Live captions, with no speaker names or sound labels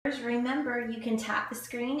remember you can tap the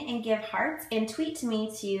screen and give hearts and tweet to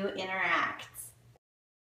me to interact.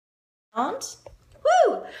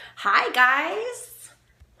 Woo! Hi guys!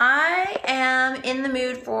 I am in the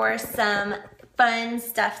mood for some fun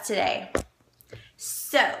stuff today.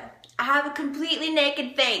 So, I have a completely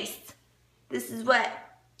naked face. This is what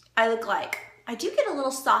I look like. I do get a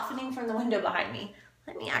little softening from the window behind me.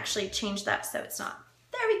 Let me actually change that so it's not.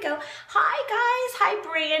 There we go. Hi guys. Hi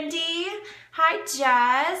Brandy. Hi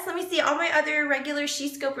Jess. Let me see all my other regular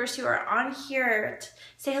she-scopers who are on here.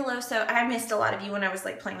 Say hello. So I missed a lot of you when I was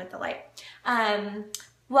like playing with the light.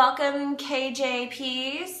 Welcome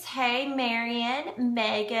KJPs. Hey Marion,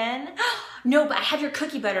 Megan. No, but I have your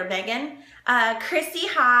cookie butter, Megan. Chrissy,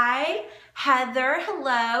 hi. Heather,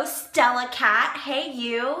 hello. Stella Cat, hey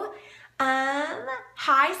you.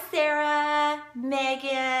 Hi Sarah,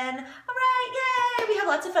 Megan. All right, yay! We have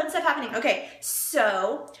lots of fun stuff happening. Okay,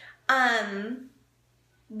 so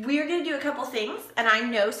we're gonna do a couple things, and I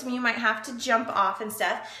know some of you might have to jump off and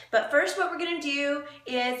stuff, but first what we're gonna do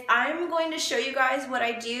is I'm going to show you guys what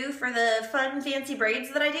I do for the fun fancy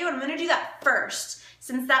braids that I do, and I'm gonna do that first,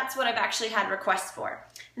 since that's what I've actually had requests for.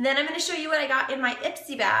 And then I'm gonna show you what I got in my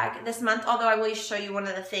Ipsy bag this month, although I will show you one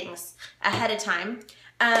of the things ahead of time.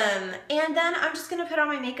 And then I'm just gonna put on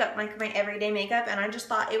my makeup, like my everyday makeup, and I just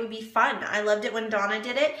thought it would be fun. I loved it when Donna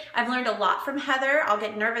did it. I've learned a lot from Heather. I'll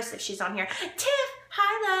get nervous if she's on here. Tiff,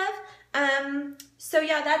 hi love. So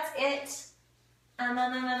yeah, that's it.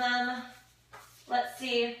 Let's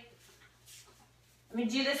see. Let me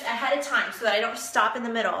do this ahead of time so that I don't stop in the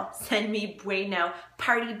middle. Send me bueno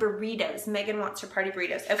party burritos. Megan wants her party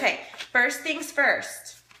burritos. Okay, first things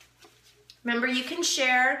first. Remember, you can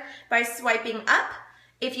share by swiping up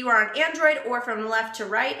if you are on Android, or from left to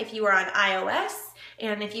right if you are on iOS.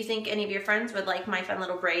 And if you think any of your friends would like my fun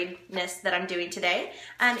little braidness that I'm doing today,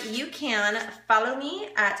 you can follow me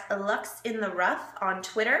at Lux in the Rough on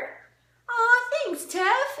Twitter. Aw, thanks,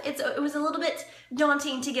 Tiff. It was a little bit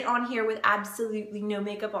daunting to get on here with absolutely no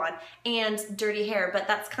makeup on and dirty hair, but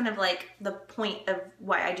that's kind of like the point of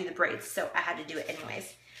why I do the braids, so I had to do it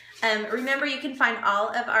anyways. Remember, you can find all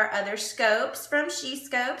of our other scopes from She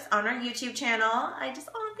Scopes on our YouTube channel. Oh,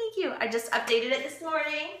 thank you. I just updated it this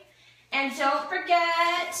morning. And don't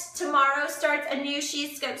forget, tomorrow starts a new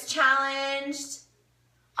She Scopes challenge.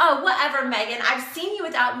 Oh, whatever, Megan. I've seen you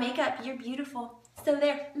without makeup. You're beautiful. So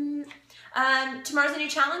there. Tomorrow's a new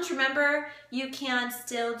challenge. Remember, you can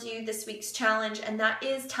still do this week's challenge, and that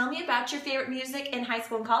is tell me about your favorite music in high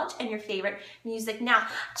school and college and your favorite music now.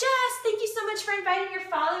 Jess, thank you so much for inviting your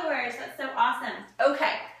followers. That's so awesome.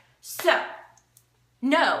 Okay, so,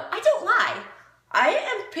 no, I don't lie. I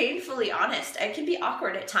am painfully honest. I can be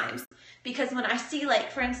awkward at times because when I see,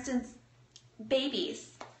 like, for instance,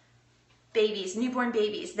 babies, newborn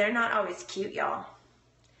babies, they're not always cute, y'all.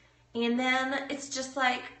 And then it's just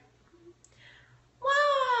like,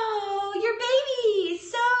 whoa, your baby,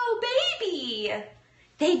 so baby.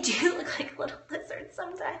 They do look like little lizards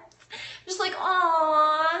sometimes. Just like,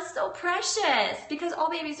 aw, so precious. Because all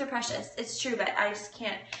babies are precious. It's true, but I just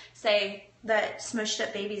can't say that smushed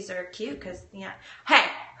up babies are cute because, yeah. Hey,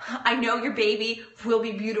 I know your baby will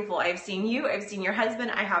be beautiful. I've seen you, I've seen your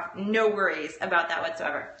husband. I have no worries about that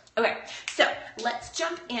whatsoever. Okay, so let's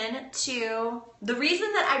jump into the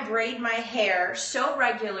reason that I braid my hair so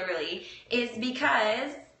regularly is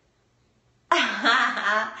because,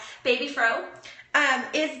 baby fro,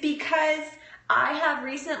 is because I have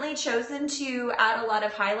recently chosen to add a lot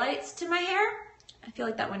of highlights to my hair. I feel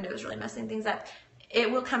like that window is really messing things up.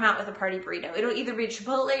 It will come out with a party burrito. It'll either be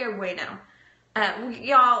Chipotle or Bueno.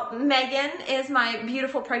 Y'all, Megan is my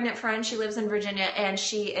beautiful pregnant friend. She lives in Virginia and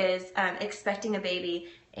she is expecting a baby.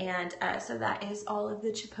 And so that is all of the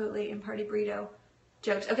Chipotle and party burrito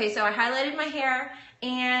jokes. Okay, so I highlighted my hair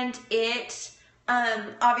and it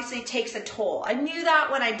obviously takes a toll. I knew that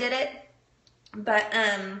when I did it, but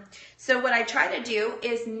so what I try to do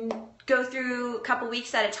is go through a couple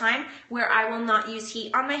weeks at a time where I will not use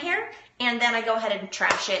heat on my hair, and then I go ahead and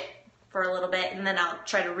trash it for a little bit, and then I'll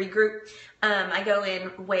try to regroup. I go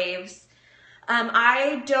in waves.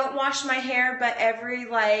 I don't wash my hair, but every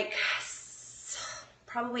like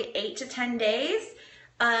probably 8 to 10 days.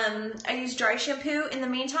 I use dry shampoo in the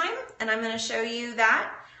meantime, and I'm going to show you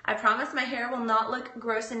that. I promise my hair will not look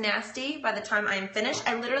gross and nasty by the time I'm finished.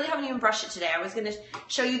 I literally haven't even brushed it today. I was going to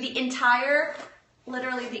show you the entire,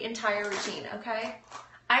 literally the entire routine, okay?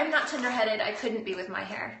 I'm not tender-headed. I couldn't be with my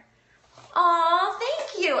hair. Aw,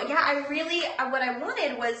 thank you. Yeah, I really, what I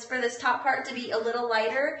wanted was for this top part to be a little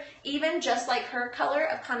lighter, even just like her color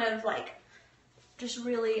of kind of like, just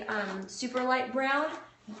really super light brown.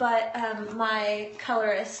 but my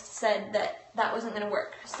colorist said that that wasn't going to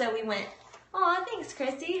work. So we went, aw, thanks,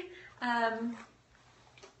 Chrissy.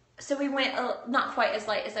 So we went not quite as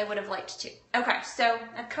light as I would have liked to. Okay, so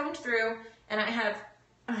I've combed through and I have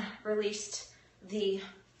released the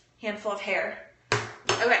handful of hair.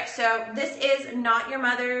 Okay, so this is Not Your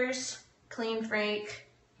Mother's Clean Freak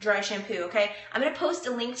Dry Shampoo, okay? I'm going to post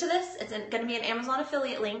a link to this. It's going to be an Amazon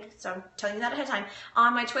affiliate link, so I'm telling you that ahead of time,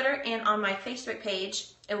 on my Twitter and on my Facebook page.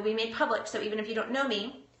 It will be made public, so even if you don't know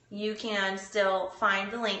me, you can still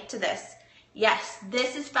find the link to this. Yes,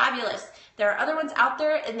 this is fabulous. There are other ones out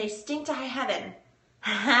there, and they stink to high heaven.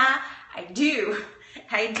 I do.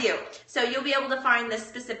 So you'll be able to find this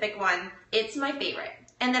specific one. It's my favorite.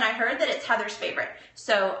 And then I heard that it's Heather's favorite,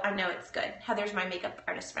 so I know it's good. Heather's my makeup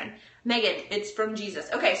artist friend. Megan, it's from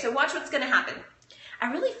Jesus. Okay, so watch what's gonna happen.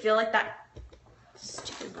 I really feel like that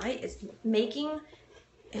stupid light is making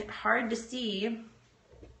it hard to see.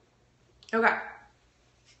 Okay,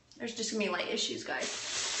 there's just gonna be light issues, guys.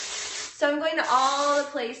 So I'm going to all the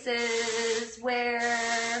places where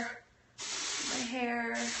my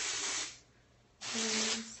hair is.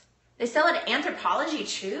 They sell it at Anthropologie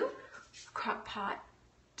too? Crock pot.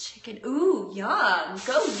 Chicken. Ooh, yum.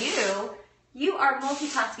 Go you. You are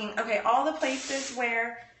multitasking. Okay, all the places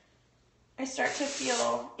where I start to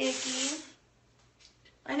feel icky.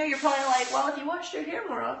 I know you're probably like, well, if you washed your hair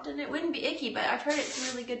more often, it wouldn't be icky, but I've heard it's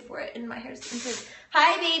really good for it, and my hair's improved.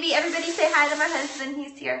 Hi, baby. Everybody say hi to my husband.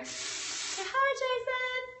 He's here. Say hi,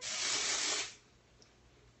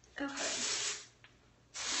 Jason. Okay.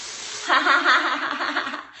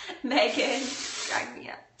 Megan, drag me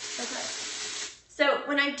up. Okay. So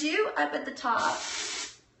when I do up at the top,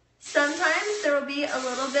 sometimes there will be a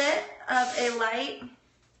little bit of a light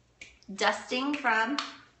dusting from,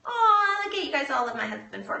 oh, look at you guys all love my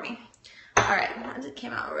husband for me. All right, that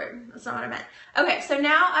came out weird. That's not what I meant. Okay, so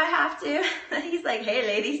now I have to, he's like, hey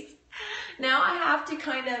ladies. Now I have to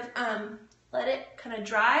kind of let it kind of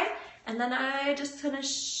dry, and then I just kind of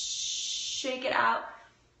shake it out.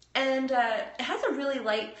 And it has a really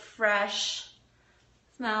light, fresh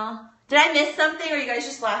smell. Did I miss something, or are you guys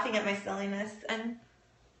just laughing at my silliness and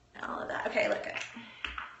all of that? Okay, look.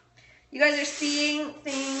 You guys are seeing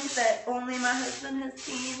things that only my husband has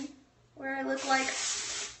seen, where I look like,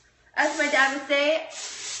 as my dad would say,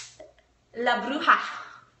 la bruja.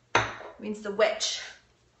 Means the witch.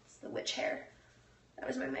 It's the witch hair. That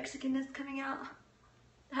was my Mexicanness coming out.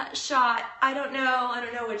 That shot, I don't know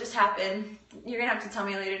what just happened. You're gonna have to tell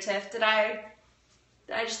me later, Tiff. Did I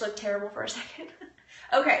just look terrible for a second?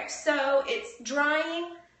 Okay, so it's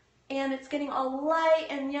drying and it's getting all light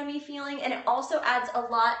and yummy feeling, and it also adds a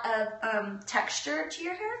lot of texture to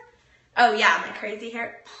your hair. Oh yeah, my crazy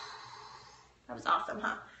hair. That was awesome,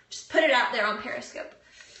 huh? Just put it out there on Periscope.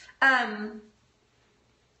 And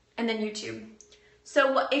then YouTube.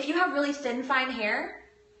 So if you have really thin, fine hair,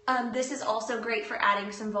 this is also great for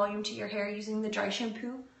adding some volume to your hair using the dry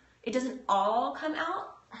shampoo. It doesn't all come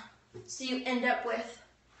out, so you end up with,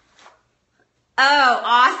 oh,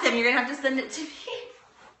 awesome. You're gonna have to send it to me.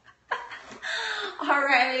 All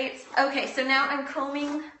right. Okay, so now I'm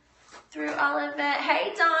combing through all of it.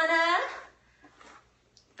 Hey, Donna.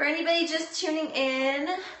 For anybody just tuning in,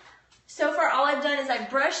 so far all I've done is I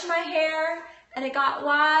brushed my hair and it got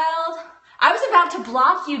wild. I was about to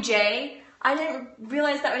block you, Jay. I didn't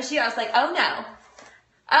realize that was you. I was like, oh no.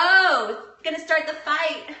 Oh, gonna start the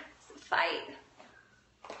fight. It's a fight.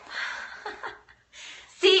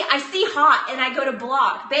 See, I see hot and I go to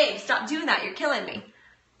block. Babe, stop doing that. You're killing me.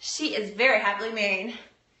 She is very happily married.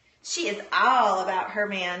 She is all about her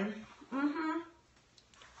man.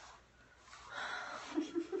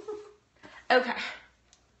 Okay.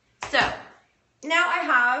 So, now I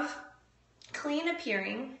have clean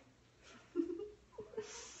appearing,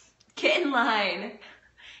 get in line,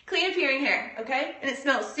 clean appearing hair, okay? And it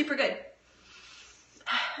smells super good.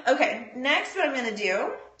 Okay, next what I'm gonna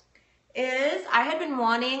do is, I had been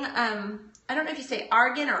wanting, I don't know if you say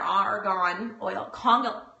argan or argan oil,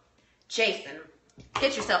 conga. Jason,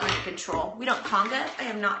 get yourself under control. We don't conga. I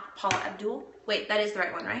am not Paula Abdul. Wait, that is the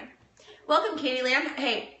right one, right? Welcome, Katie Lamb.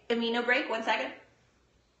 Hey, Amino break, 1 second.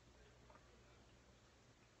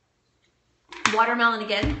 Watermelon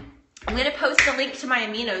again. I'm gonna post a link to my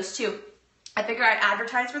Aminos too. I figure I'd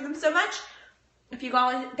advertise for them so much. If you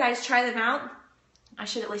guys try them out, I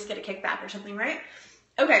should at least get a kickback or something, right?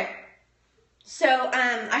 Okay. So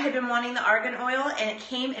I had been wanting the argan oil, and it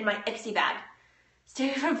came in my Ipsy bag.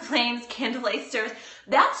 Stay from flames, candlelight service.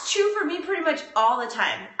 That's true for me pretty much all the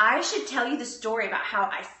time. I should tell you the story about how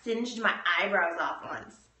I singed my eyebrows off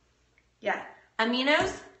once. Yeah,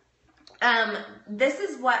 Aminos, This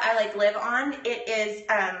is what I like live on. It is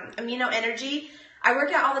Amino Energy. I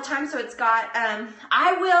work out all the time, so it's got,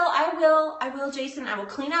 I will, Jason, I will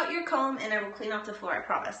clean out your comb and I will clean off the floor, I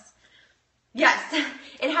promise. Yes,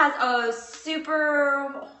 it has a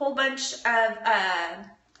super whole bunch of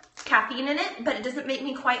caffeine in it, but it doesn't make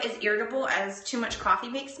me quite as irritable as too much coffee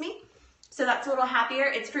makes me. So that's a little happier.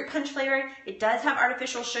 It's fruit punch flavored. It does have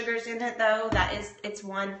artificial sugars in it though. It's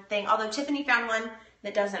one thing. Although Tiffany found one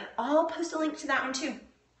that doesn't. I'll post a link to that one too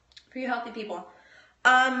for you healthy people.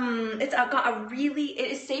 It's got a really,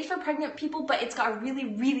 it is safe for pregnant people, but it's got a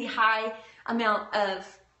really, really high amount of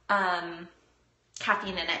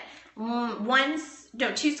caffeine in it.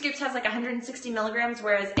 Two scoops has like 160 milligrams,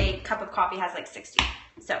 whereas a cup of coffee has like 60.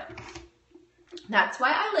 So that's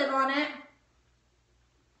why I live on it.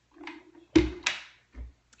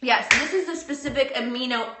 Yes, this is a specific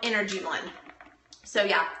Amino Energy one. So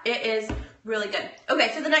yeah, it is really good.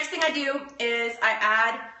 Okay, so the next thing I do is I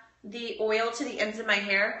add the oil to the ends of my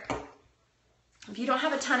hair. If you don't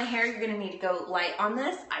have a ton of hair, you're gonna need to go light on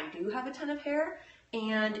this. I do have a ton of hair,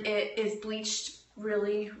 and it is bleached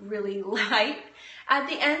really, really light at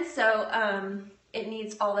the end, so it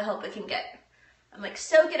needs all the help it can get. I'm like,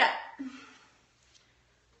 soak it up.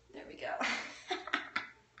 There we go.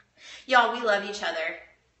 Y'all, we love each other,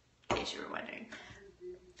 in case you were wondering.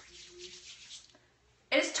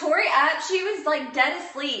 Is Tori up? She was like dead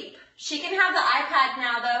asleep. She can have the iPad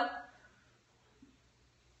now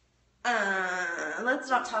though. Let's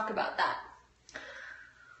not talk about that.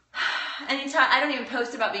 Anytime, I don't even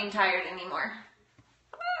post about being tired anymore.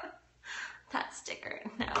 That sticker,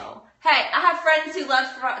 no. Hey, I have friends who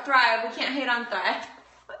love Thrive. We can't hate on Thrive.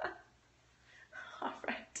 All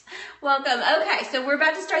right, welcome. Okay, so we're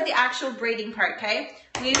about to start the actual braiding part, okay?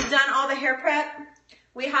 We've done all the hair prep.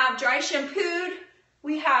 We have dry shampooed.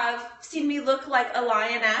 We have seen me look like a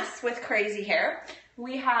lioness with crazy hair.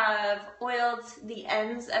 We have oiled the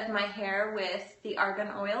ends of my hair with the argan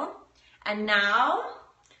oil. And now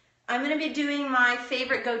I'm gonna be doing my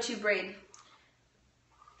favorite go-to braid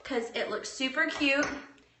because it looks super cute.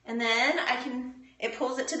 And then it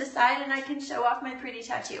pulls it to the side and I can show off my pretty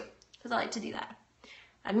tattoo because I like to do that.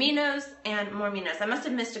 Aminos and more Aminos. I must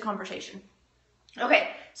have missed a conversation. Okay,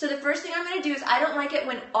 so the first thing I'm gonna do is I don't like it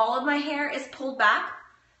when all of my hair is pulled back.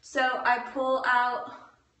 So I pull out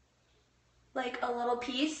like a little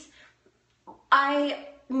piece. I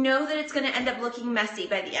know that it's gonna end up looking messy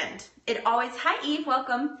by the end. It always, hi Eve,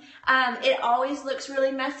 welcome. It always looks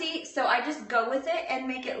really messy, so I just go with it and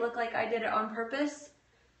make it look like I did it on purpose.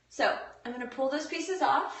 So I'm gonna pull those pieces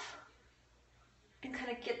off and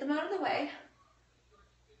kind of get them out of the way.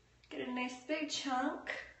 Get a nice big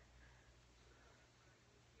chunk.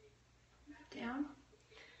 Down.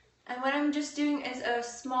 And what I'm just doing is a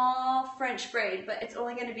small French braid, but it's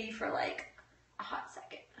only gonna be for like a hot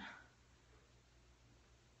second.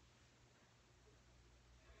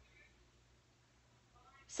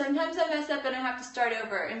 Sometimes I mess up and I have to start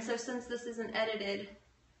over, and so since this isn't edited,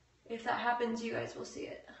 if that happens, you guys will see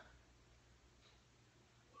it.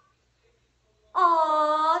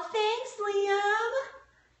 Aw, thanks, Liam.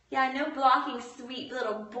 Yeah, no blocking, sweet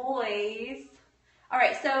little boys. All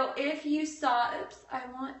right, so if you saw, oops, I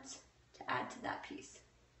want to add to that piece.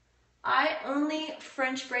 I only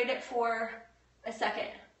French braid it for a second,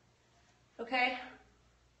 okay?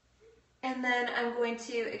 And then I'm going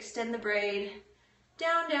to extend the braid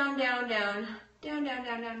down, down, down, down, down, down,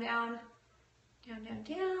 down, down, down, down, down,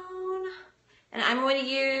 down. And I'm going to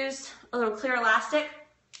use a little clear elastic,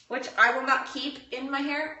 which I will not keep in my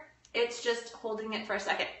hair. It's just holding it for a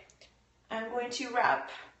second. I'm going to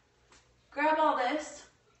grab all this.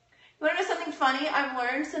 You want to know something funny I've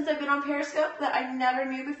learned since I've been on Periscope that I never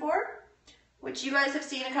knew before, which you guys have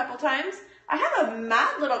seen a couple times? I have a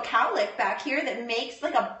mad little cowlick back here that makes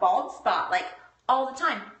like a bald spot like all the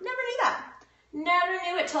time. Never knew that. Never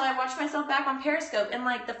knew it till I watched myself back on Periscope, and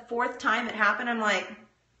like the 4th time it happened, I'm like,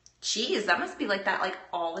 geez, that must be like that like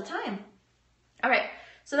all the time. All right,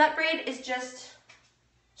 so that braid is just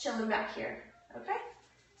chilling back here, okay?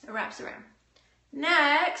 It wraps around.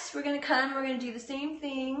 Next, we're gonna come, we're gonna do the same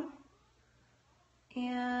thing.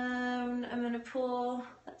 And I'm gonna pull,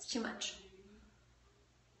 that's too much.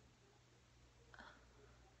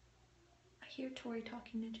 I hear Tori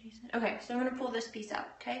talking to Jason. Okay, so I'm gonna pull this piece out,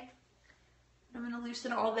 okay? I'm gonna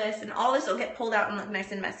loosen all this, and all this will get pulled out and look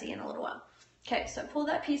nice and messy in a little while. Okay, so pull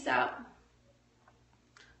that piece out. I'm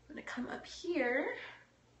gonna come up here.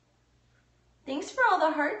 Thanks for all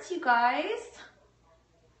the hearts, you guys.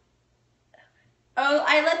 Oh,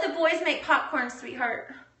 I let the boys make popcorn,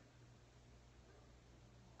 sweetheart.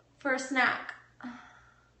 For a snack.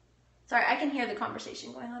 Sorry, I can hear the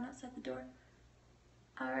conversation going on outside the door.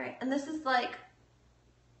 All right, and this is like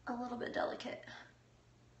a little bit delicate.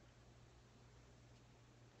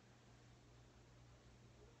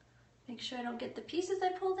 Make sure I don't get the pieces I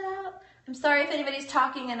pulled out. I'm sorry if anybody's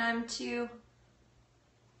talking and I'm too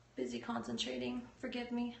busy concentrating.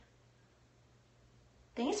 Forgive me.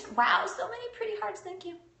 Thanks. Wow, so many pretty hearts. Thank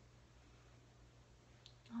you.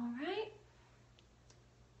 All right.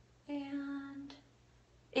 And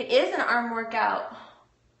it is an arm workout.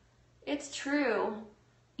 It's true.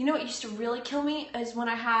 You know what used to really kill me is when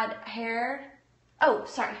I had hair. Oh,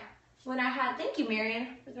 sorry. When I had, thank you, Marion,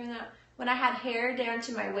 for throwing that. When I had hair down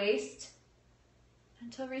to my waist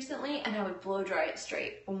until recently, and I would blow dry it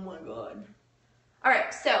straight. Oh my God. All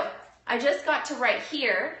right, so I just got to right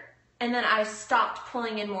here, and then I stopped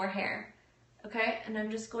pulling in more hair. Okay, and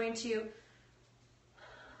I'm just going to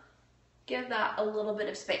give that a little bit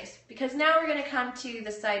of space because now we're gonna come to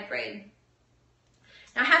the side braid.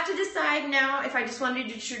 Now I have to decide now if I just want to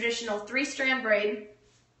do traditional 3-strand braid.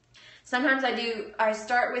 Sometimes I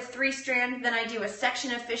start with 3-strand, then I do a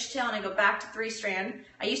section of fishtail and I go back to 3-strand.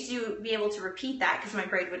 I used to be able to repeat that because my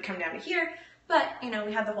braid would come down to here, but you know,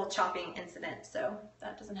 we had the whole chopping incident, so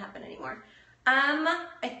that doesn't happen anymore.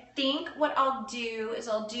 I think what I'll do is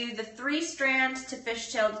I'll do the 3-strand to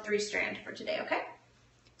fishtail to 3-strand for today, okay?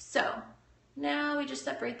 So now we just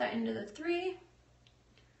separate that into the 3.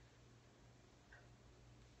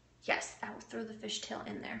 Yes, I will throw the fishtail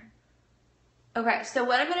in there. Okay, so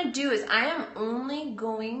what I'm going to do is I am only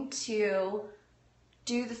going to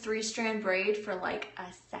do the 3-strand braid for like a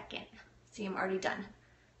second. See, I'm already done.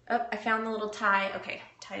 Oh, I found the little tie. Okay,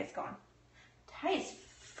 tie is gone. Tie is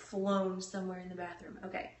flown somewhere in the bathroom.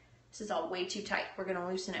 Okay, this is all way too tight. We're going to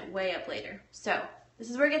loosen it way up later. So this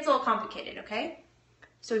is where it gets a little complicated, okay?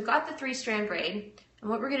 So we've got the 3-strand braid, and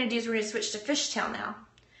what we're going to do is we're going to switch to fishtail now.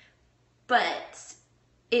 But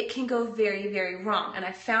it can go very, very wrong. And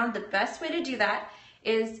I found the best way to do that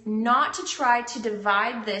is not to try to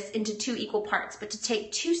divide this into 2 equal parts, but to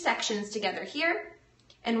take 2 sections together here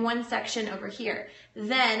and 1 section over here.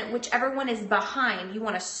 Then whichever one is behind, you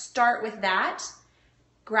want to start with that,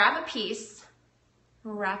 grab a piece,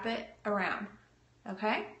 wrap it around,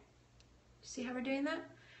 okay? See how we're doing that?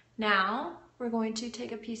 Now we're going to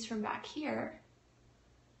take a piece from back here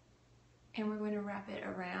and we're going to wrap it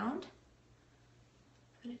around.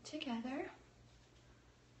 Put it together.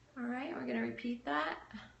 All right, we're gonna repeat that.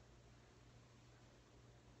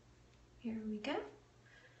 Here we go.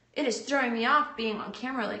 It is throwing me off being on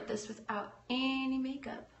camera like this without any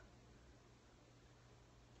makeup.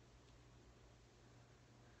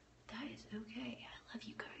 That is okay. I love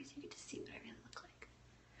you guys. You get to see what I really look like.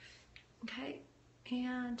 Okay,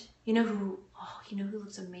 and you know who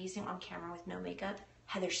looks amazing on camera with no makeup?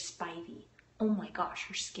 Heather Spivey. Oh my gosh,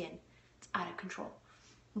 her skin, it's out of control.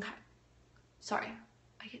 Okay, sorry,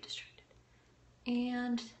 I get distracted.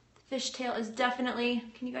 And the fishtail is definitely,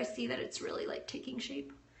 can you guys see that it's really like taking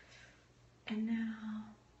shape? And now,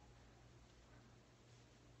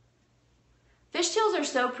 fishtails are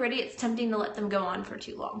so pretty, it's tempting to let them go on for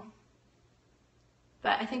too long.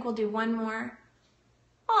 But I think we'll do one more.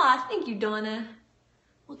 Aw, thank you, Donna.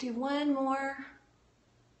 We'll do one more.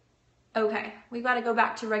 Okay, we've got to go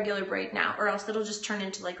back to regular braid now, or else it'll just turn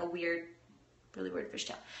into like a really weird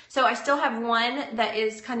fishtail. So I still have one that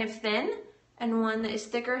is kind of thin and one that is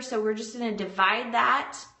thicker, so we're just going to divide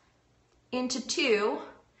that into 2.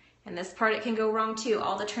 And this part, it can go wrong too.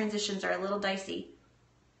 All the transitions are a little dicey.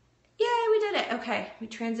 Yay, we did it. Okay, we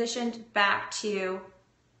transitioned back to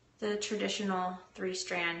the traditional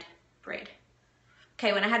 3-strand braid.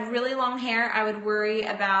 Okay, when I had really long hair, I would worry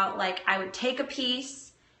about, like, I would take a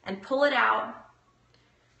piece and pull it out.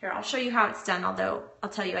 Here, I'll show you how it's done, although I'll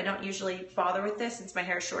tell you I don't usually bother with this since my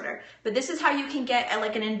hair is shorter. But this is how you can get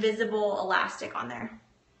like an invisible elastic on there.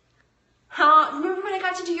 Remember when I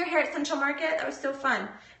got to do your hair at Central Market? That was so fun.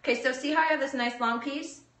 Okay, so see how I have this nice long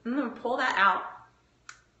piece? I'm gonna pull that out.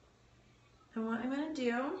 And what I'm gonna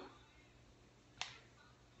do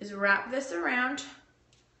is wrap this around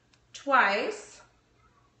twice,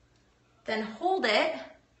 then hold it.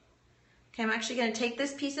 Okay, I'm actually gonna take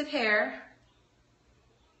this piece of hair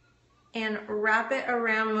and wrap it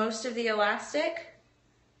around most of the elastic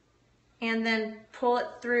and then pull it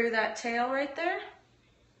through that tail right there.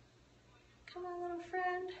 Come on, little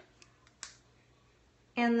friend.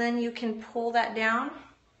 And then you can pull that down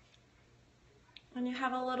and you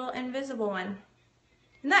have a little invisible one.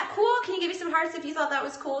 Isn't that cool? Can you give me some hearts if you thought that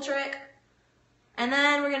was a cool trick? And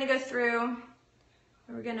then we're gonna go through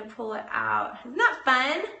and we're gonna pull it out. Isn't that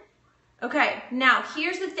fun? Okay, now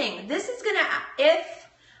here's the thing. This is gonna, if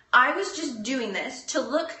I was just doing this to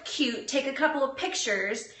look cute, take a couple of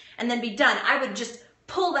pictures, and then be done. I would just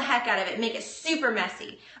pull the heck out of it, make it super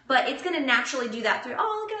messy. But it's gonna naturally do that through,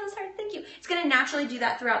 oh, look at those hearts, thank you. It's gonna naturally do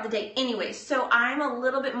that throughout the day anyway. So I'm a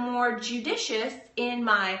little bit more judicious in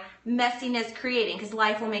my messiness creating, because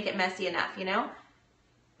life will make it messy enough, you know?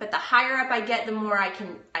 But the higher up I get, the more I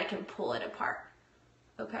can pull it apart,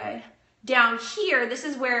 okay? Down here, this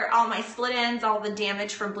is where all my split ends, all the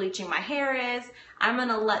damage from bleaching my hair is. I'm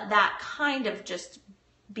gonna let that kind of just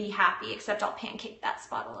be happy, except I'll pancake that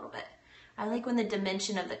spot a little bit. I like when the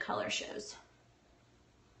dimension of the color shows.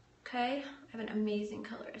 Okay, I have an amazing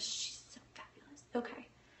colorist. She's so fabulous. Okay,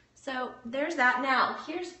 so there's that. Now,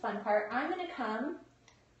 here's the fun part. I'm gonna come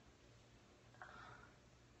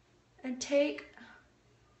and take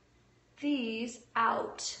these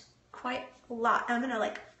out quite a lot. I'm gonna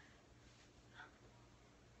like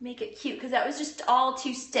make it cute because that was just all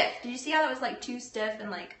too stiff. Did you see how that was like too stiff and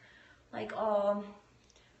like all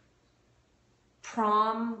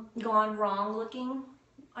prom gone wrong looking?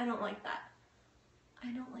 I don't like that.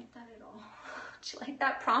 I don't like that at all. Do you like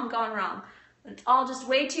that? Prom gone wrong. It's all just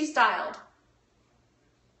way too styled.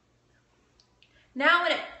 Now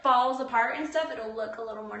when it falls apart and stuff, it'll look a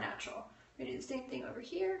little more natural. We're gonna do the same thing over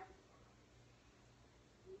here.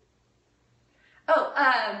 Oh,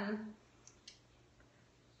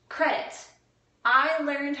 credits. I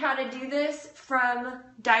learned how to do this from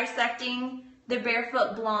dissecting the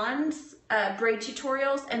Barefoot Blondes braid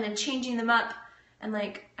tutorials and then changing them up, and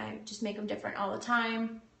like I just make them different all the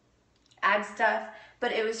time, add stuff.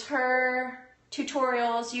 But it was her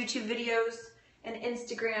tutorials, YouTube videos, and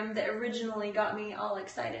Instagram that originally got me all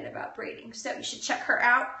excited about braiding. So you should check her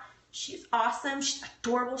out. She's awesome. She's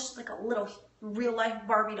adorable. She's like a little real life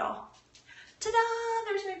Barbie doll. Ta-da!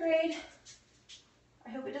 There's my braid. I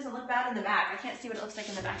hope it doesn't look bad in the back. I can't see what it looks like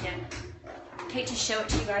in the back yet. I hate to show it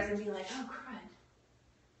to you guys and be like, oh crud.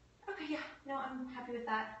 Okay, yeah, no, I'm happy with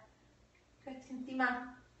that. You guys can see my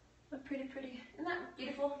pretty. Isn't that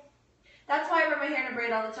beautiful? That's why I wear my hair in a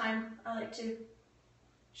braid all the time. I like to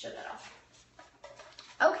show that off.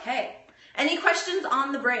 Okay, any questions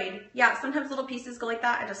on the braid? Yeah, sometimes little pieces go like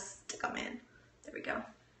that. I just stick them in. There we go.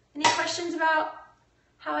 Any questions about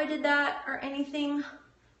how I did that or anything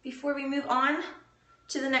before we move on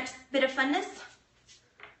to the next bit of funness?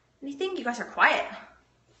 Anything? You guys are quiet.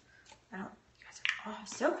 You guys are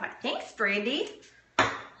so quiet. Thanks, Brandy.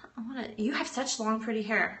 You have such long, pretty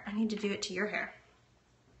hair. I need to do it to your hair.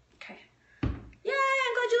 Okay. Yay,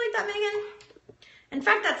 I'm glad you like that, Megan. In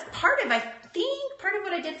fact, that's part of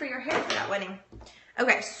what I did for your hair for that wedding.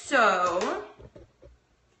 Okay, so,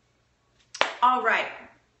 all right.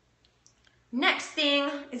 Next thing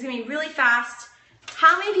is gonna be really fast.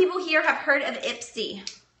 How many people here have heard of Ipsy?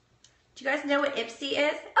 Do you guys know what Ipsy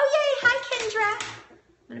is? Oh yay, hi Kendra.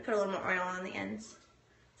 I'm gonna put a little more oil on the ends.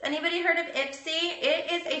 Has anybody heard of Ipsy?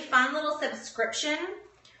 It is a fun little subscription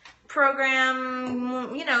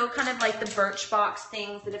program, you know, kind of like the Birchbox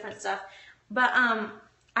things, the different stuff. But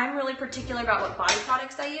I'm really particular about what body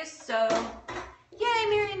products I use, so yay,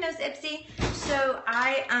 Marion knows Ipsy. So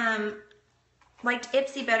I liked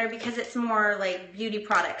Ipsy better because it's more like beauty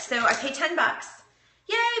products. So I pay 10 bucks.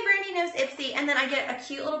 Yay, Brandy knows Ipsy. And then I get a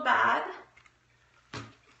cute little bag.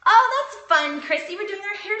 Oh, that's fun, Chrissy. We're doing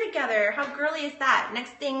our hair together. How girly is that?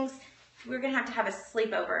 Next things, we're going to have a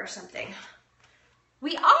sleepover or something.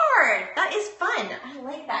 We are. That is fun. I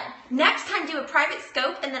like that. Next time, do a private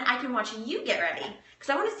scope, and then I can watch you get ready. Because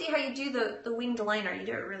I want to see how you do the winged liner. You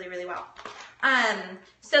do it really, really well.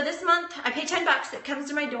 So this month, I pay 10 bucks. It comes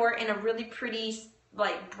to my door in a really pretty,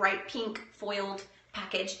 like, bright pink foiled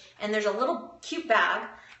package. And there's a little cute bag.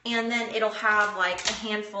 And then it'll have, like, a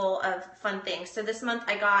handful of fun things. So this month,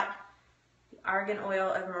 I got the Argan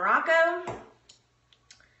Oil of Morocco.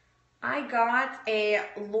 I got a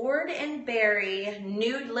Lord & Berry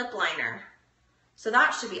nude lip liner. So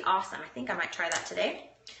that should be awesome. I think I might try that today.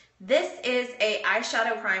 This is a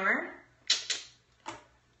eyeshadow primer.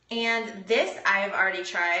 And this I've already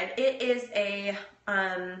tried. It is a,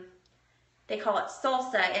 they call it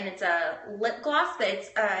salsa, and it's a lip gloss, but it's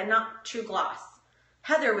not true gloss.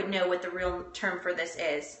 Heather would know what the real term for this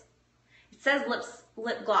is. It says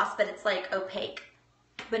lip gloss, but it's like opaque,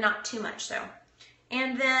 but not too much so.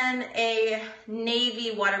 And then a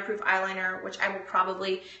navy waterproof eyeliner, which I will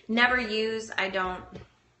probably never use. I don't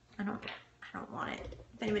want it.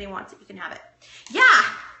 If anybody wants it, you can have it. Yeah!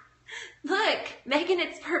 Look, Megan,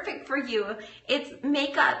 it's perfect for you. It's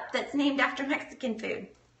makeup that's named after Mexican food.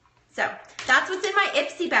 So that's what's in my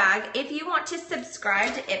Ipsy bag. If you want to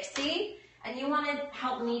subscribe to Ipsy and you want to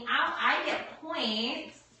help me out, I get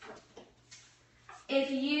points if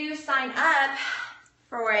you sign up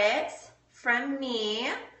for it from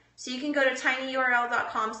me. So you can go to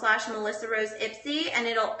tinyurl.com/MelissaRoseIpsy and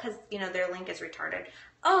it'll, because you know their link is retarded.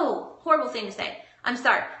 Oh, horrible thing to say. I'm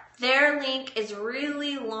sorry. Their link is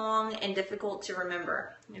really long and difficult to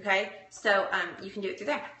remember. Okay, so you can do it through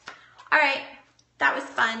there. All right, that was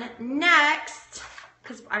fun. Next,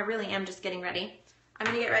 because I really am just getting ready. I'm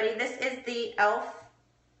gonna get ready. This is the e.l.f.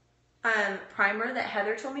 Primer that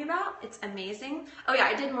Heather told me about. It's amazing. Oh yeah,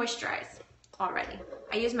 I did moisturize already.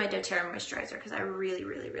 I use my doTERRA moisturizer because I really,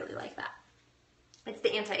 really, really like that. It's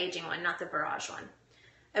the anti-aging one, not the Barrage one.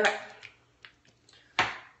 Okay.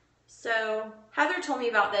 So Heather told me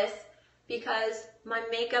about this because my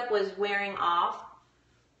makeup was wearing off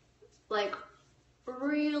like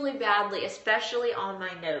really badly, especially on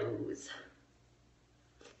my nose.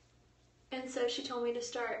 And so she told me to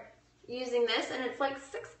start using this, and it's like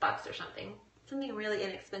 $6 or something. Something really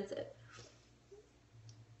inexpensive.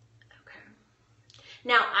 Okay.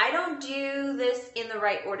 Now, I don't do this in the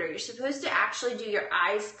right order. You're supposed to actually do your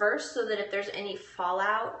eyes first so that if there's any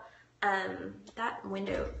fallout, that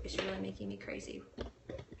window is really making me crazy.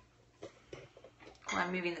 Oh,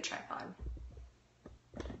 I'm moving the tripod.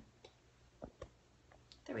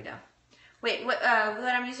 There we go. Wait, what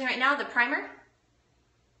I'm using right now, the primer?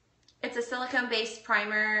 It's a silicone-based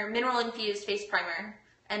primer, mineral-infused face primer,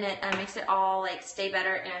 and it makes it all like stay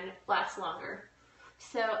better and last longer.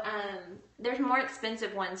 So there's more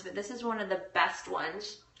expensive ones, but this is one of the best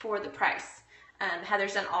ones for the price.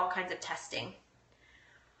 Heather's done all kinds of testing.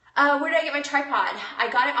 Where did I get my tripod? I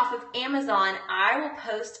got it off of Amazon. I will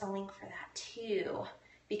post a link for that too,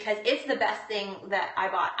 because it's the best thing that I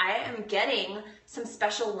bought. I am getting some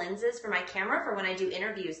special lenses for my camera for when I do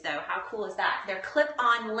interviews though. How cool is that? They're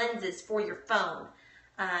clip-on lenses for your phone.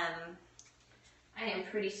 I am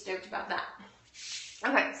pretty stoked about that.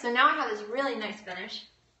 Okay, so now I have this really nice finish.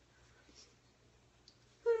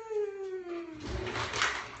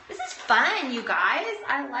 This is fun, you guys.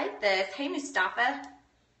 I like this. Hey, Mustafa.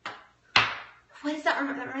 What does that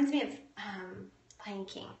remind? That reminds me of Lion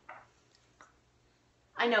King.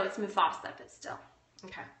 I know it's Mufasa, but still.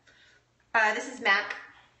 Okay. This is MAC.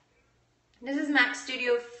 This is MAC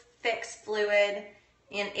Studio Fix Fluid,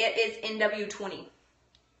 and it is NW20.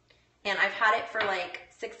 And I've had it for like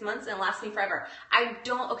 6 months, and it lasts me forever.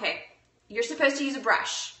 Okay, you're supposed to use a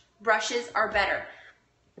brush. Brushes are better.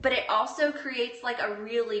 But it also creates like a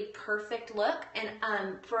really perfect look, and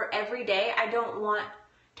for every day, I don't want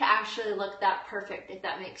to actually look that perfect, if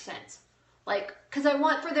that makes sense. Like, because I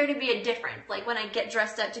want for there to be a difference. Like, when I get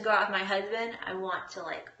dressed up to go out with my husband, I want to,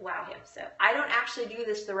 like, wow him. So, I don't actually do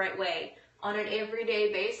this the right way on an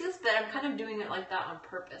everyday basis, but I'm kind of doing it like that on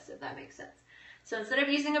purpose, if that makes sense. So, instead of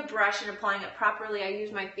using a brush and applying it properly, I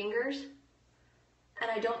use my fingers. And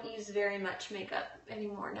I don't use very much makeup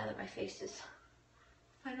anymore now that my face is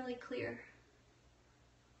finally clear.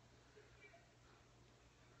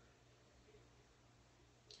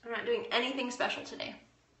 I'm not doing anything special today.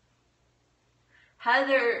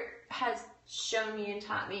 Heather has shown me and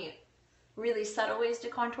taught me really subtle ways to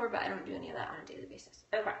contour, but I don't do any of that on a daily basis.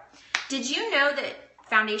 Okay. Did you know that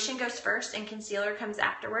foundation goes first and concealer comes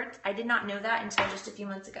afterwards? I did not know that until just a few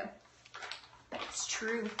months ago. But it's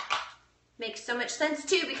true. Makes so much sense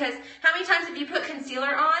too, because how many times have you put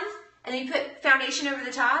concealer on and then you put foundation over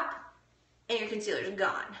the top and your concealer's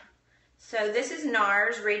gone? So this is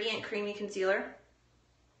NARS Radiant Creamy Concealer.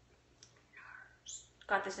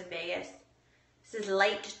 Got this in Vegas. This is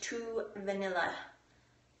light to vanilla.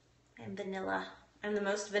 I'm vanilla. I'm the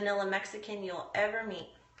most vanilla Mexican you'll ever meet.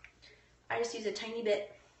 I just use a tiny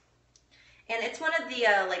bit. And it's one of the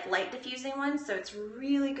like light diffusing ones, so it's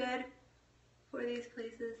really good for these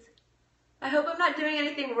places. I hope I'm not doing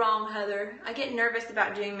anything wrong, Heather. I get nervous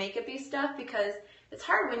about doing makeup-y stuff because it's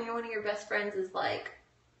hard when one of your best friends is like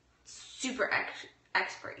super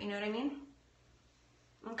expert, you know what I mean?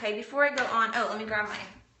 Okay, before I go on, oh, let me grab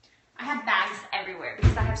I have bags everywhere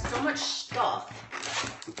because I have so much stuff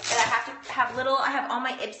that I have to have I have all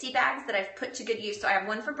my Ipsy bags that I've put to good use. So I have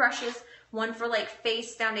one for brushes, one for like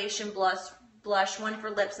face, foundation, blush, one for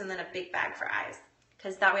lips, and then a big bag for eyes.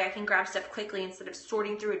 Because that way I can grab stuff quickly instead of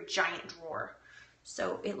sorting through a giant drawer.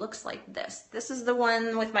 So it looks like this. This is the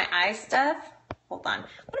one with my eye stuff. Hold on.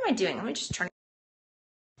 What am I doing? Let me just turn it.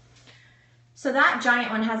 So that giant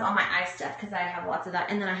one has all my eye stuff because I have lots of that.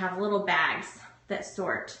 And then I have little bags that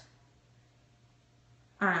sort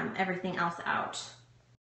everything else out.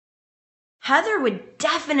 Heather would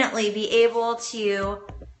definitely be able to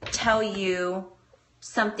tell you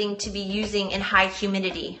something to be using in high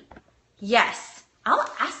humidity. Yes, I'll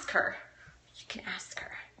ask her. You can ask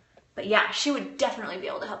her. But yeah, she would definitely be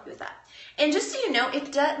able to help you with that. And just so you know,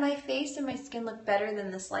 my face and my skin look better than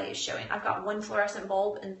this light is showing. I've got one fluorescent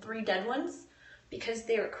bulb and 3 dead ones because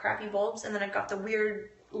they were crappy bulbs, and then I've got the weird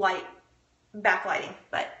light backlighting,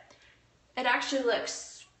 but it actually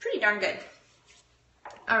looks pretty darn good.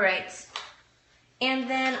 All right. And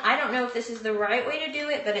then I don't know if this is the right way to do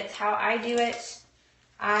it, but it's how I do it.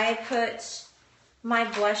 I put my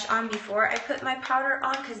blush on before I put my powder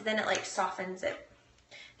on because then it like softens it.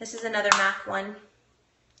 This is another MAC one.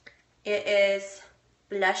 It is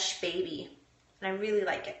Blush Baby, and I really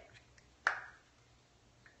like it.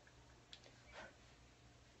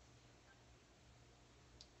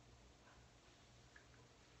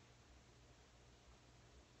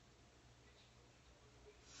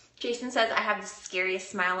 Jason says I have the scariest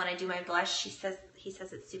smile when I do my blush. He says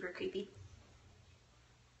it's super creepy.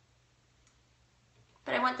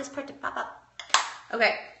 But I want this part to pop up.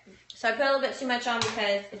 Okay, so I put a little bit too much on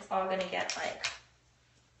because it's all gonna get like,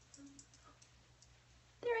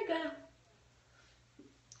 there I go.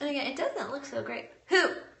 And again, it doesn't look so great.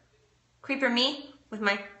 Who? Creeper me with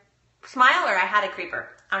my smile, or I had a creeper?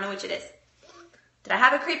 I don't know which it is. Did I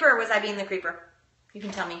have a creeper or was I being the creeper? You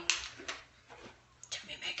can tell me.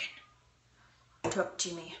 Talk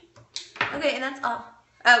to me. Okay, and that's all.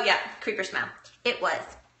 Oh yeah, creeper smile. It was.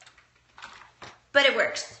 But it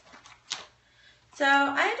works. So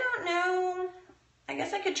I don't know. I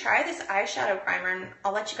guess I could try this eyeshadow primer and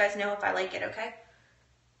I'll let you guys know if I like it, okay?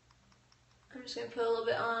 I'm just gonna put a little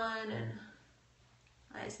bit on, and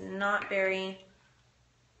it's not very,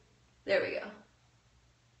 there we go.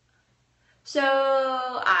 So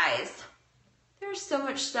eyes. There's so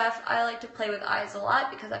much stuff. I like to play with eyes a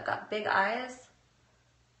lot because I've got big eyes.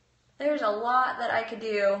 There's a lot that I could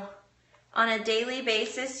do on a daily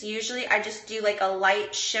basis. Usually I just do like a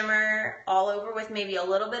light shimmer all over with maybe a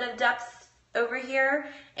little bit of depth over here,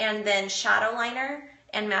 and then shadow liner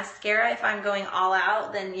and mascara. If I'm going all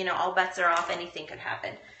out, then you know, all bets are off, anything could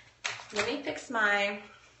happen. Let me fix my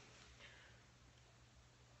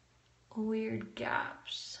weird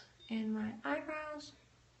gaps in my eyebrows.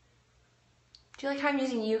 Do you like how I'm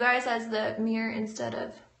using you guys as the mirror instead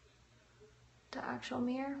of the actual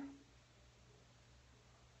mirror?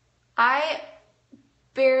 I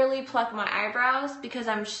barely pluck my eyebrows because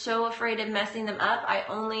I'm so afraid of messing them up. I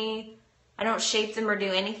don't shape them or do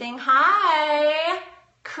anything. Hi,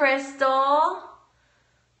 Crystal.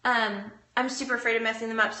 I'm super afraid of messing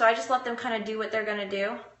them up, so I just let them kind of do what they're gonna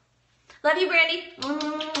do. Love you, Brandy.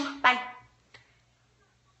 Bye.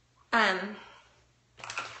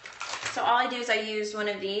 So all I do is I use one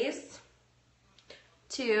of these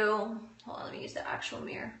to, hold on, let me use the actual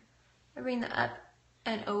mirror. I bring that up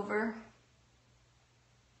and over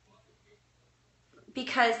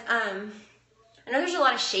because I know there's a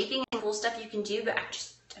lot of shaping and cool stuff you can do, but I'm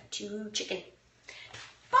too chicken.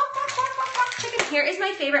 Chicken. Here is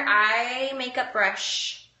my favorite eye makeup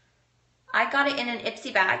brush. I got it in an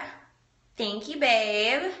Ipsy bag. Thank you,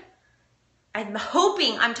 babe. I'm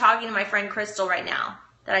hoping I'm talking to my friend Crystal right now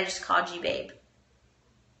that I just called you babe.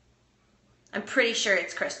 I'm pretty sure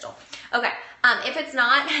it's Crystal. Okay, if it's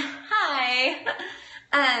not, hi.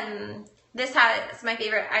 This has my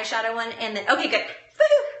favorite eyeshadow one, and then, okay, good.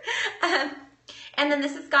 And then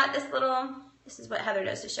this has got this little, this is what Heather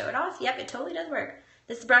does to show it off. Yep, it totally does work.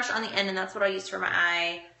 This brush on the end, and that's what I'll use for my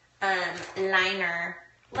eye liner.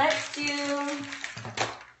 Let's do,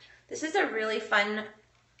 this is a really fun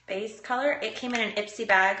base color. It came in an Ipsy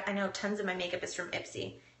bag. I know tons of my makeup is from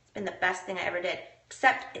Ipsy. It's been the best thing I ever did,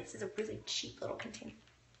 except it's a really cheap little container.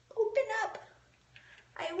 Open up.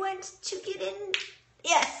 I want to get in.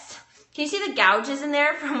 Yes. Can you see the gouges in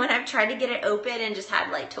there from when I've tried to get it open and just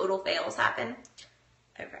had like total fails happen?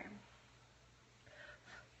 Okay.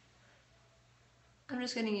 I'm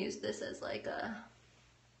just going to use this as like a,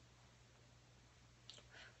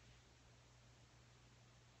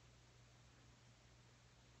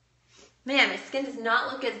 man, my skin does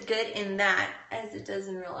not look as good in that as it does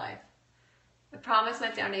in real life. I promise my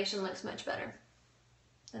foundation looks much better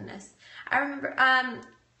than this. I remember,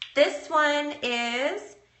 this one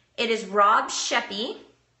is, it is Rob Sheppy,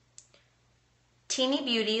 Teeny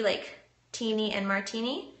Beauty, like Teeny and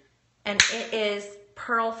Martini, and it is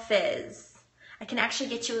Pearl Fizz. I can actually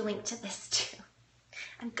get you a link to this too.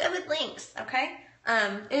 I'm good with links, okay?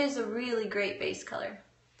 It is a really great base color.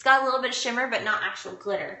 It's got a little bit of shimmer, but not actual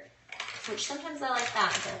glitter, which sometimes I like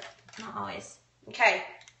that, but not always. Okay,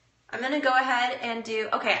 I'm gonna go ahead and do,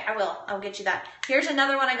 okay, I'll get you that. Here's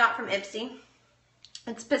another one I got from Ipsy.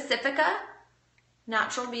 It's Pacifica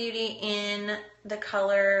Natural Beauty in the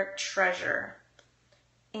color Treasure.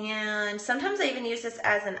 And sometimes I even use this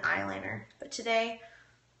as an eyeliner, but today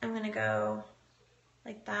I'm gonna go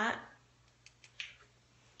like that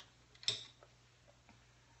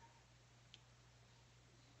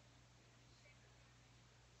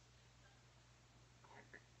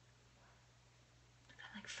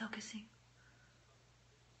focusing.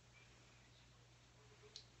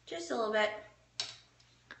 Just a little bit.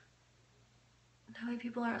 That way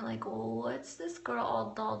people aren't like, well, what's this girl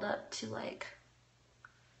all dolled up to like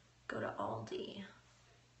go to Aldi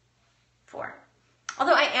for?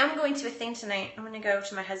 Although I am going to a thing tonight. I'm going to go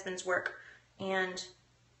to my husband's work and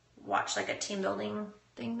watch like a team building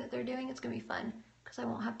thing that they're doing. It's going to be fun because I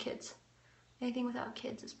won't have kids. Anything without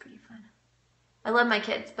kids is pretty fun. I love my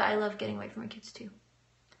kids, but I love getting away from my kids too.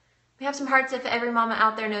 We have some hearts if every mama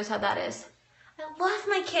out there knows how that is. I love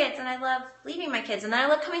my kids and I love leaving my kids and then I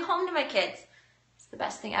love coming home to my kids. It's the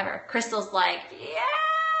best thing ever. Crystal's like,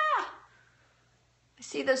 yeah! I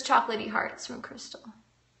see those chocolatey hearts from Crystal.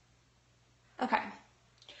 Okay.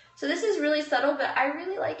 So this is really subtle, but I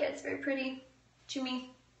really like it. It's very pretty to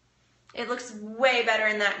me. It looks way better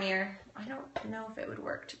in that mirror. I don't know if it would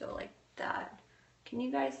work to go like that. Can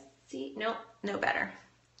you guys see? Nope, no better.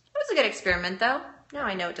 It was a good experiment though. Now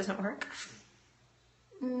I know it doesn't work.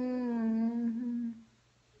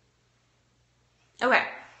 Okay,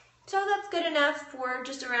 so that's good enough for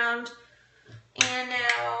just around. And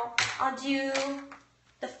now I'll do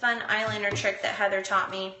the fun eyeliner trick that Heather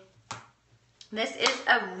taught me. This is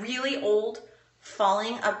a really old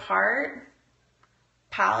Falling Apart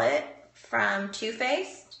palette from Too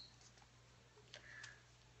Faced.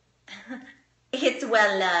 It's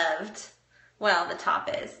well loved. Well, the top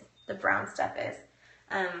is. The brown stuff is.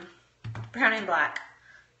 Brown and black.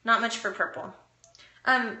 Not much for purple.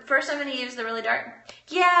 First I'm going to use the really dark.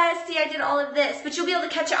 Yeah, see I did all of this, but you'll be able to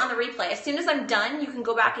catch it on the replay. As soon as I'm done, you can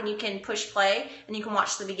go back and you can push play and you can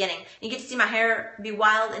watch the beginning. You get to see my hair be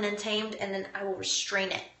wild and untamed and then I will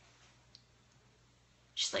restrain it.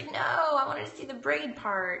 She's like, no, I wanted to see the braid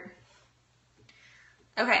part.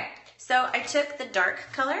 Okay, so I took the dark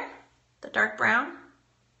color, the dark brown,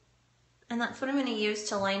 and that's what I'm going to use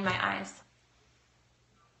to line my eyes.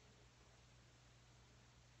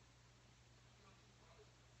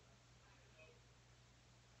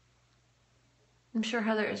 I'm sure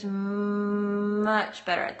Heather is much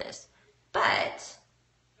better at this, but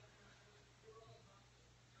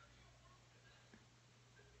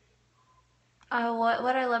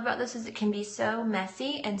what I love about this is it can be so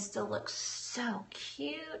messy and still look so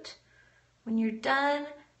cute when you're done.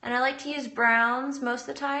 And I like to use browns most of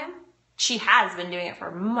the time. She has been doing it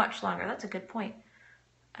for much longer. That's a good point.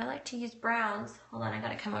 I like to use browns. Hold on, I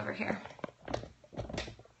gotta come over here.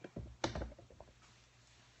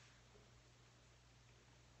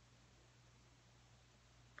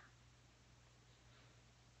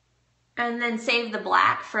 And then save the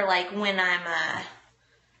black for like when I'm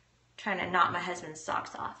trying to knock my husband's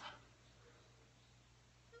socks off.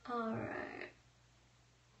 All right.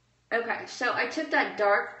 Okay, so I took that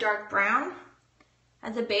dark brown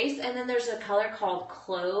as a base, and then there's a color called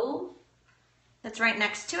Clove that's right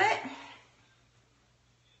next to it.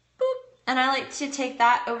 Boop. And I like to take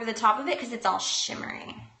that over the top of it because it's all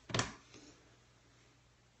shimmery.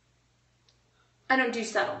 I don't do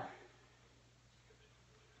subtle.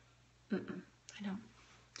 I don't.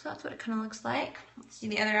 So that's what it kind of looks like. Let's do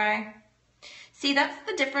the other eye. See, that's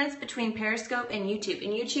the difference between Periscope and YouTube.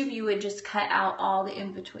 In YouTube, you would just cut out all the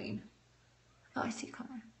in-between. Oh, I see color.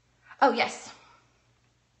 Oh, yes.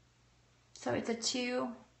 So it's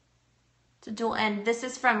a dual end. This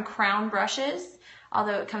is from Crown Brushes,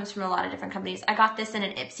 although it comes from a lot of different companies. I got this in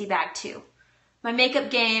an Ipsy bag too. My makeup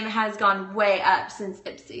game has gone way up since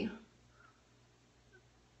Ipsy.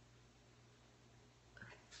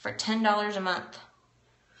 For $10 a month.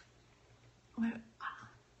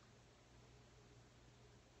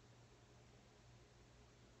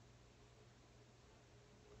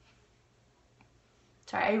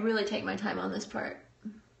 Sorry, I really take my time on this part.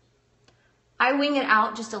 I wing it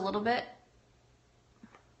out just a little bit,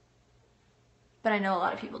 but I know a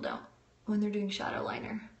lot of people don't when they're doing shadow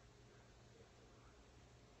liner.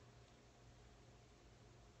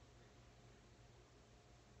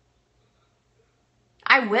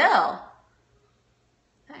 I will.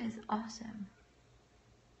 That is awesome.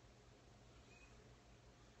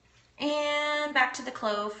 And back to the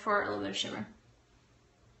Clove for a little bit of shimmer.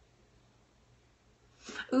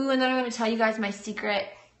 Ooh, and then I'm going to tell you guys my secret,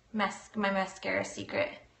 my mascara secret.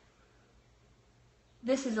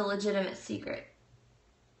 This is a legitimate secret.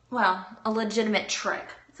 Well, a legitimate trick.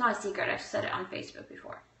 It's not a secret. I've said it on Facebook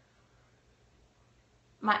before.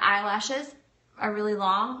 My eyelashes are really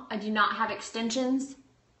long. I do not have extensions.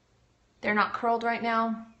 They're not curled right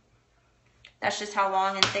now. That's just how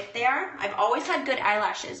long and thick they are. I've always had good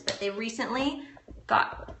eyelashes, but they recently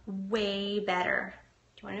got way better.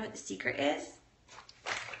 Do you want to know what the secret is?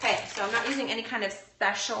 Okay, so I'm not using any kind of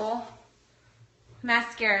special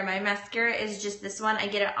mascara. My mascara is just this one. I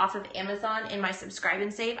get it off of Amazon in my Subscribe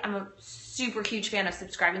and Save. I'm a super huge fan of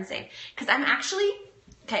Subscribe and Save because I'm actually,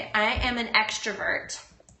 okay, I am an extrovert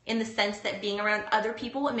in the sense that being around other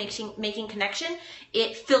people and making connection,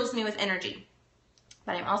 it fills me with energy.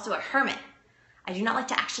 But I'm also a hermit. I do not like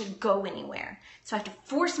to actually go anywhere. So I have to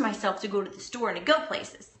force myself to go to the store and to go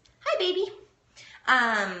places. Hi, baby.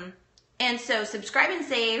 And so Subscribe and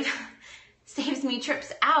Save saves me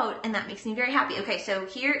trips out, and that makes me very happy. Okay, so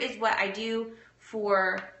here is what I do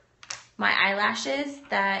for my eyelashes.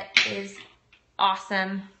 That is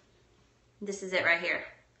awesome. This is it right here.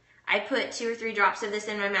 I put 2 or 3 drops of this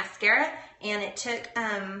in my mascara, and it took,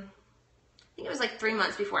 I think it was like 3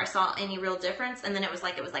 months before I saw any real difference, and then it was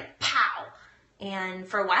like pow. And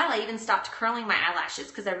for a while, I even stopped curling my eyelashes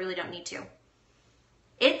because I really don't need to.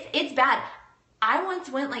 It's bad. I once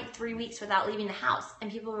went like 3 weeks without leaving the house,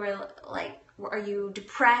 and people were like, are you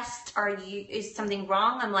depressed? Is something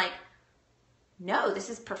wrong? I'm like, no, this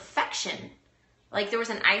is perfection. Like there was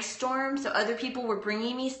an ice storm, so other people were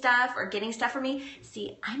bringing me stuff or getting stuff for me.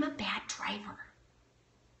 See, I'm a bad driver.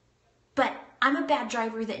 But I'm a bad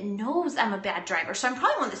driver that knows I'm a bad driver. So I'm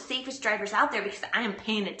probably one of the safest drivers out there because I am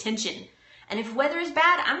paying attention. And if weather is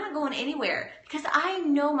bad, I'm not going anywhere because I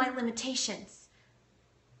know my limitations.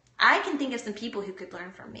 I can think of some people who could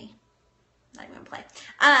learn from me. Not even gonna play.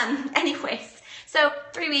 Anyways, so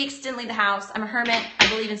 3 weeks, didn't leave the house. I'm a hermit. I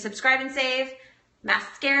believe in Subscribe and Save.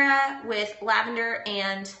 Mascara with lavender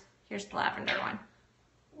and, here's the lavender one.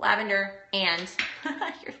 Lavender and,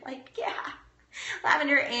 you're like, yeah.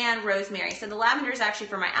 Lavender and rosemary. So the lavender is actually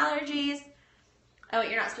for my allergies. Oh,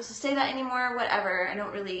 you're not supposed to say that anymore. Whatever. I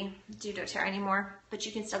don't really do doTERRA anymore, but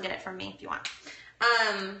you can still get it from me if you want.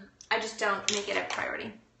 I just don't make it a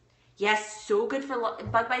priority. Yes, so good for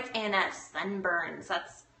bug bites and sunburns.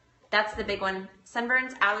 That's the big one.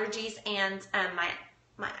 Sunburns, allergies, and my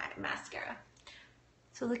mascara.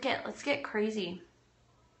 So let's get crazy.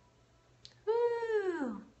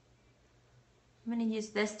 Woo! I'm gonna use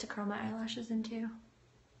this to curl my eyelashes into.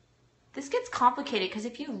 This gets complicated because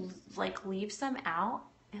if you like leave some out,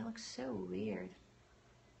 it looks so weird.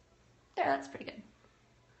 There, that's pretty good.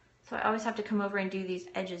 So I always have to come over and do these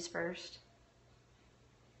edges first.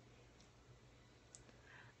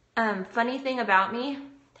 Funny thing about me,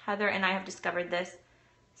 Heather and I have discovered this.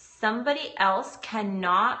 Somebody else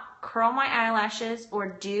cannot curl my eyelashes or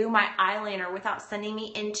do my eyeliner without sending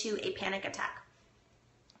me into a panic attack.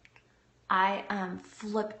 I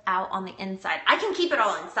flip out on the inside. I can keep it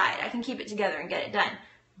all inside. I can keep it together and get it done.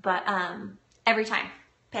 But every time,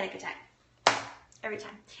 panic attack. Every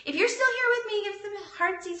time. If you're still here with me, give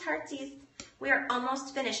some heartsies. We are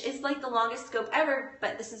almost finished. It's like the longest scope ever,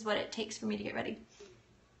 but this is what it takes for me to get ready.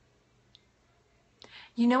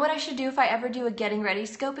 You know what I should do if I ever do a getting ready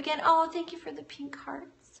scope again? Oh, thank you for the pink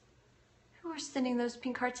hearts. Who are sending those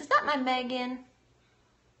pink hearts? Is that my Megan?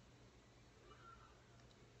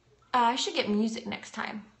 I should get music next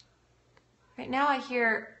time. Right now I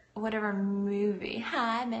hear whatever movie.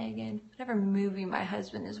 Hi, Megan. Whatever movie my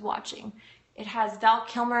husband is watching. It has Val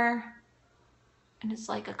Kilmer, and it's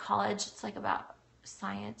like a college. It's like about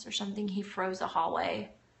science or something. He froze a hallway.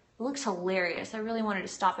 It looks hilarious. I really wanted to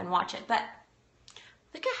stop and watch it, but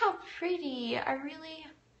look at how pretty. I really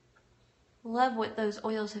love what those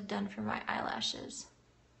oils have done for my eyelashes.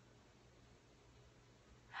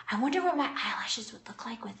 I wonder what my eyelashes would look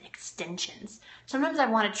like with extensions. Sometimes I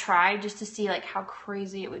want to try just to see like how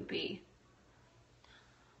crazy it would be.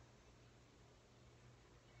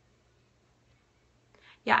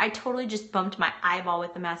 Yeah, I totally just bumped my eyeball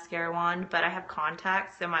with the mascara wand, but I have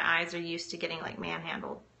contacts, so my eyes are used to getting like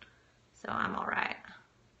manhandled. So I'm all right.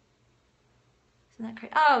 Isn't that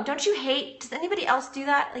crazy? Oh, don't you hate, does anybody else do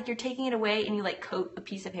that? Like you're taking it away and you like coat a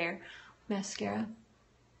piece of hair with mascara.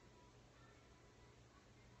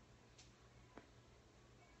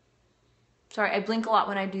 Sorry, I blink a lot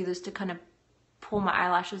when I do this to kind of pull my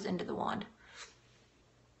eyelashes into the wand.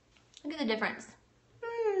 Look at the difference.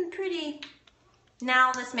 Pretty.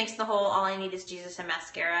 Now this makes the whole all I need is Jesus and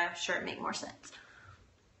mascara shirt make more sense.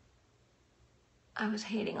 I was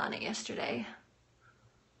hating on it yesterday.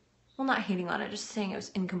 Well, not hating on it, just saying it was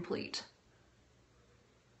incomplete.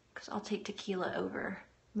 Because I'll take tequila over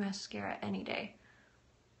mascara any day.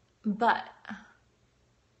 But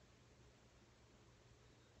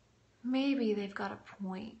maybe they've got a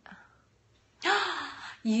point.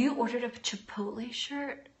 You ordered a Chipotle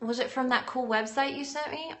shirt? Was it from that cool website you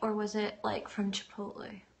sent me? Or was it like from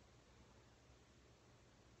Chipotle?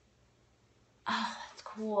 Oh, that's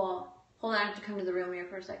cool. Hold on, I have to come to the real mirror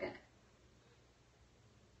for a second.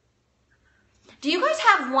 Do you guys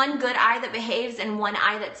have one good eye that behaves and one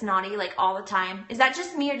eye that's naughty like all the time? Is that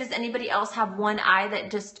just me, or does anybody else have one eye that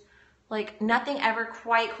just like nothing ever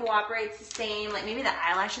quite cooperates the same? Like maybe the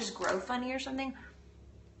eyelashes grow funny or something.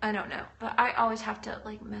 I don't know, but I always have to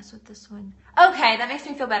like mess with this one. Okay, that makes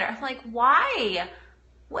me feel better. I'm like, why?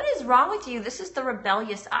 What is wrong with you? This is the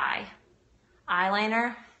rebellious eye.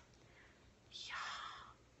 Eyeliner. Yeah.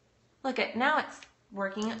 Look at, now it's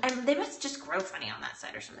working. And they must just grow funny on that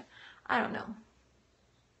side or something. I don't know.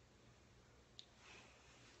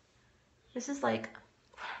 This is like,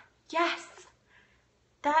 yes,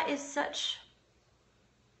 that is such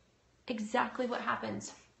exactly what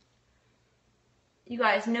happens. You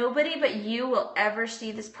guys, nobody but you will ever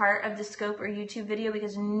see this part of the scope or YouTube video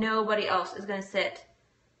because nobody else is going to sit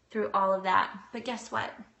through all of that. But guess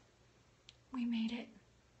what? We made it.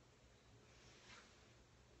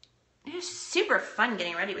 It was super fun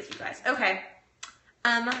getting ready with you guys. Okay.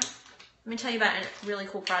 Let me tell you about a really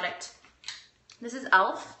cool product. This is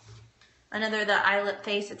e.l.f. Another, the eye lip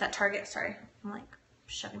face. It's at Target. Sorry. I'm like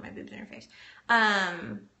shoving my boobs in your face.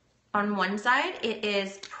 On one side, it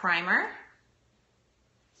is primer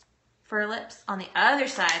for lips. On the other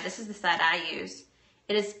side, this is the side I use.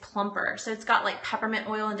 It is plumper. So it's got like peppermint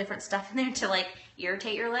oil and different stuff in there to like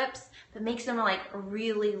irritate your lips, but makes them like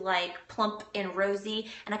really like plump and rosy.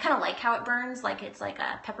 And I kind of like how it burns. Like it's like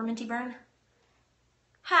a pepperminty burn.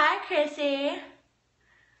 Hi, Chrissy.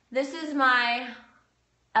 This is my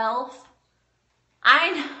e.l.f.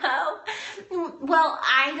 I know. Well,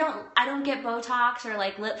 I don't get Botox or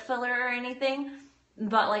like lip filler or anything,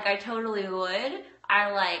 but like I totally would.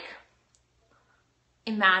 I like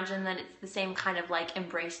imagine that it's the same kind of like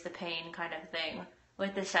embrace the pain kind of thing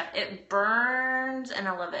with this stuff. It burns and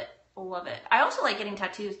I love it. Love it. I also like getting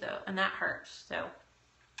tattoos though, and that hurts. So,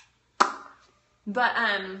 but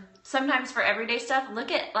sometimes for everyday stuff,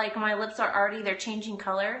 look at like my lips are already, they're changing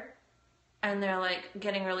color and they're like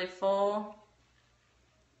getting really full.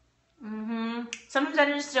 Sometimes I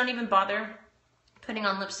just don't even bother putting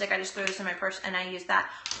on lipstick. I just throw this in my purse and I use that.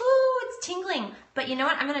 Ooh, it's tingling. But you know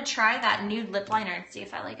what? I'm going to try that nude lip liner and see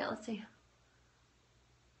if I like it. Let's see.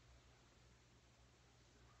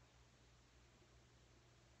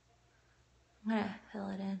 I'm going to fill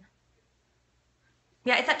it in.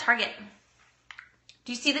 Yeah, it's at Target.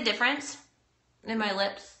 Do you see the difference in my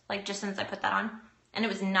lips? Like just since I put that on? And it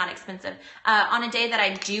was not expensive. On a day that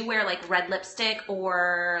I do wear like red lipstick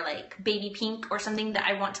or like baby pink or something that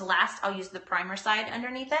I want to last, I'll use the primer side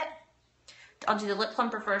underneath it. I'll do the lip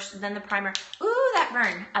plumper first, then the primer. Ooh, that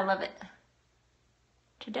burn. I love it.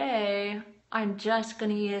 Today, I'm just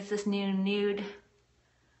gonna use this new nude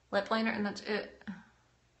lip liner and that's it.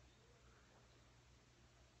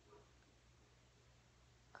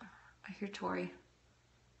 I hear Tori.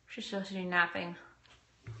 She's supposed to be napping.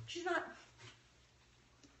 She's not.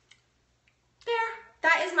 There,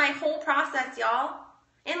 that is my whole process, y'all.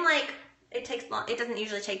 And like, it takes long. It doesn't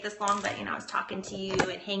usually take this long, but you know, I was talking to you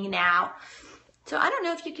and hanging out. So I don't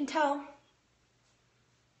know if you can tell.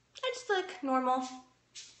 I just look normal.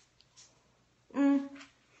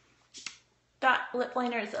 That lip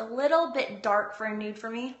liner is a little bit dark for a nude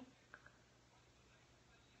for me.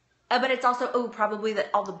 But it's also, oh, probably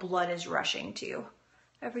that all the blood is rushing to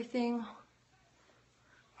everything.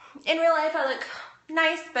 In real life, I look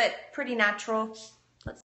nice, but pretty natural.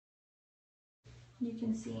 You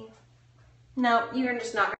can see. No, you're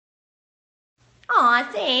just not. Aw,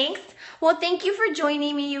 thanks. Well, thank you for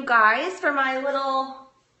joining me, you guys, for my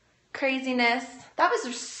little craziness. That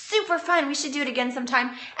was super fun. We should do it again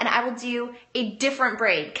sometime, and I will do a different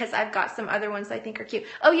braid because I've got some other ones that I think are cute.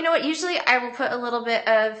 Oh, you know what? Usually I will put a little bit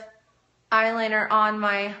of eyeliner on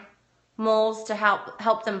my moles to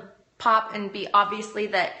help them pop and be obviously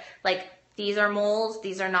that like these are moles,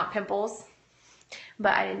 these are not pimples,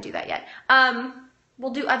 but I didn't do that yet.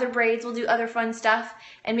 We'll do other braids, we'll do other fun stuff,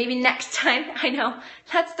 and maybe next time, I know,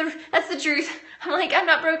 that's the truth. I'm like, I'm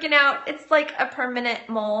not broken out. It's like a permanent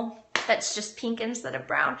mole that's just pink instead of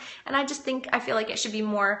brown. And I feel like it should be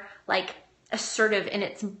more like assertive in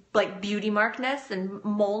its like beauty markness and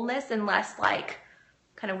moleness and less like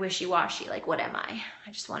kind of wishy-washy, like what am I?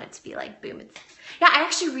 I just want it to be like, boom. Yeah, I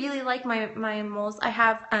actually really like my moles. I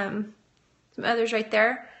have some others right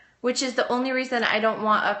there, which is the only reason I don't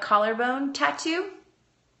want a collarbone tattoo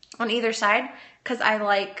on either side, because I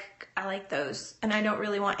like those, and I don't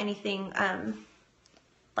really want anything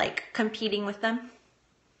like competing with them.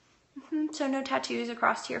 So no tattoos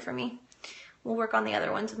across here for me. we'll work on the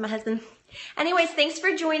other ones with my husband. Anyways, thanks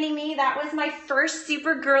for joining me. That was my first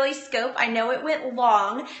super girly scope. I know it went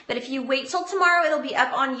long, but if you wait till tomorrow, it'll be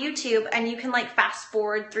up on YouTube and you can like fast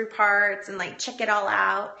forward through parts and like check it all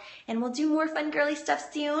out. And we'll do more fun girly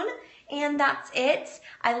stuff soon. And that's it.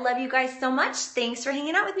 I love you guys so much. Thanks for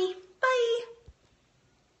hanging out with me. Bye.